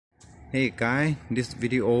Hey guys, this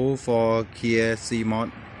video for clear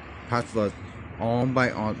cmos password or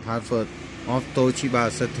BIOS password of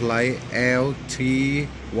toshiba satellite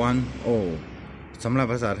L310 สำหรับ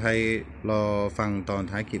ภาษาไทยรอฟังตอน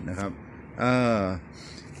ท้ายคลิปนะครับ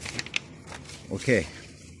โอเค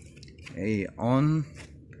on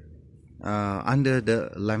under the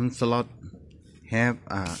lamp slot have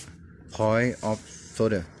a point of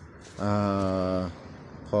solder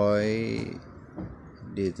point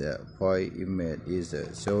this point image is a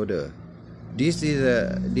shoulder. This is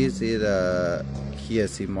a clear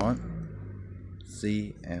cmos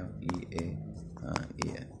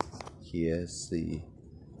clear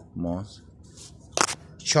cmos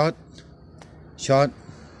short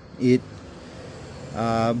it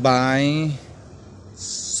by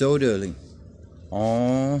soldering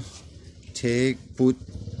or take put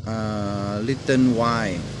little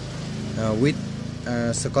wire with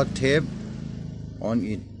Scotch tape on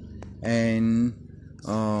it and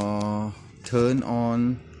turn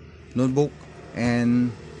on notebook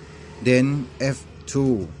and then F2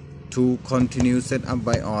 to continue setup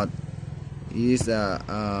BIOS is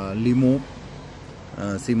remove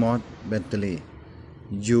cmos battery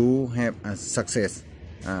you have a success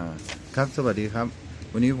ครับสวัสดีครับ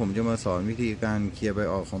วันนี้ผมจะมาสอนวิธีการเคลียร์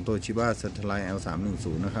BIOSของตัว toshiba satellite L310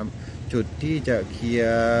 นะครับจุดที่จะเคลีย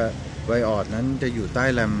ร์BIOSนั้นจะอยู่ใต้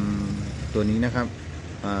แรมตัวนี้นะครับ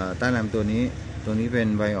ใต้แรมตัวนี้เป็น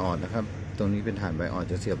BIOSนะครับตรงนี้เป็นฐาน BIOS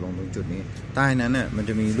จะเสียบลงตรงจุดนี้ใต้นั้นน่ะมัน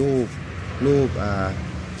จะมีรูป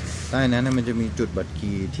ใต้นั้นมันจะมีจุดบัตร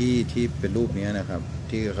คีย์ที่เป็นรูปนี้นะครับ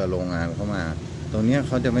ที่โรงงานเข้ามาตรงนี้เ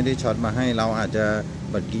ขาจะไม่ได้ช็อตมาให้เราอาจจะ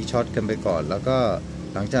บัตรคีย์ช็อตกันไปก่อนแล้วก็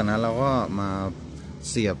หลังจากนั้นเราก็มา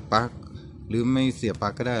เสียบปลั๊กหรือไม่เสียบป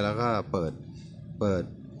ลั๊กก็ได้แล้วก็เปิด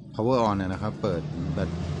power on นะครับเปิ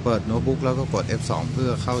ดโน้ตบุ๊กแล้วก็กด F2 เพื่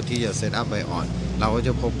อเข้าที่จะเซตอัพBIOSเราก็จ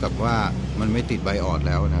ะพบกับว่ามันไม่ติดBIOSแ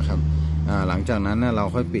ล้วนะครับหลังจากนั้นเรา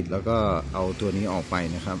ค่อยปิดแล้วก็เอาตัวนี้ออกไป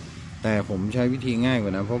นะครับแต่ผมใช้วิธีง่ายกว่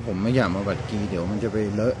านะเพราะผมไม่อยากมาบัตรคีย์เดี๋ยวมันจะไป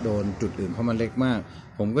เลอะโดนจุดอื่นเพราะมันเล็กมาก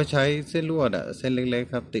ผมก็ใช้เส้นลวดเส้นเล็ก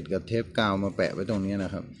ๆครับติดกับเทปกาวมาแปะไว้ตรงนี้น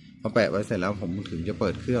ะครับพอแปะไว้เสร็จแล้วผมถึงจะเปิ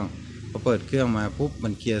ดเครื่องพอเปิดเครื่องมาปุ๊บมั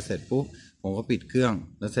นเคลียร์เสร็จปุ๊บผมก็ปิดเครื่อง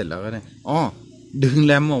แล้วเสร็จแล้วก็ได้ดึงแ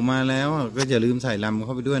รมออกมาแล้วก็อย่าลืมใส่แรมเ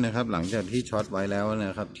ข้าไปด้วยนะครับหลังจากที่ช็อตไว้แล้ว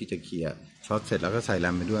นะครับที่จะเคลียร์ช็อตเสร็จแล้วก็ใส่แร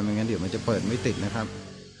มไปด้วยไม่งั้นเดี๋ยวมันจะเปิดไม่ติดนะครับ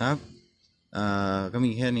ก็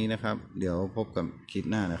มีแค่นี้นะครับเดี๋ยวพบกับคลิป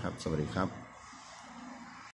หน้านะครับสวัสดีครับ